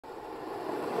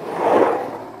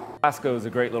Glasgow is a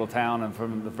great little town, and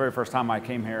from the very first time I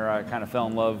came here, I kind of fell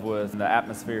in love with the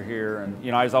atmosphere here.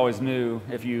 And I always knew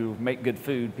if you make good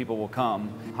food, people will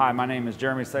come. Hi, my name is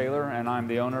Jeremy Sayler, and I'm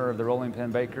the owner of the Rolling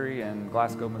Pin Bakery in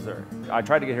Glasgow, Missouri. I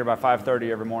try to get here by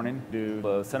 5:30 every morning, do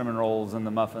the cinnamon rolls and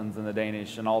the muffins and the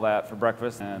Danish and all that for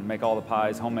breakfast, and make all the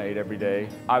pies homemade every day.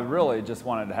 I really just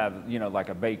wanted to have, like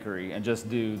a bakery and just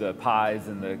do the pies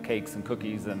and the cakes and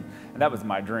cookies, and that was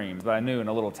my dream. But I knew in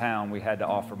a little town we had to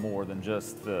offer more than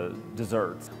just the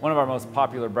desserts. One of our most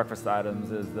popular breakfast items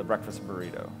is the breakfast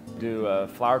burrito. Do a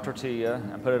flour tortilla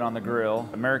and put it on the grill,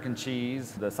 American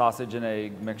cheese, the sausage and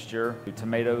egg mixture,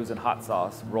 tomatoes and hot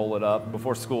sauce, roll it up.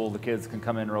 Before school, the kids can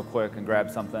come in real quick and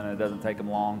grab something, and it doesn't take them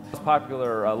long. Most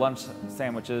popular lunch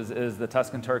sandwiches is the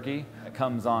Tuscan turkey. It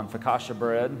comes on focaccia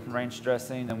bread, ranch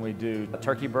dressing, and we do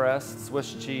turkey breast,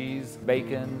 Swiss cheese,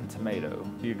 bacon, tomato.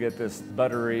 You get this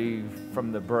buttery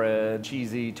from the bread,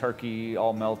 cheesy turkey,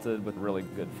 all melted with really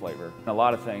good flavor. A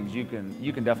lot of things you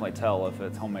can definitely tell if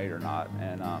it's homemade or not,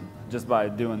 and just by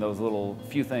doing those little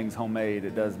few things homemade,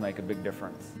 it does make a big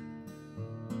difference.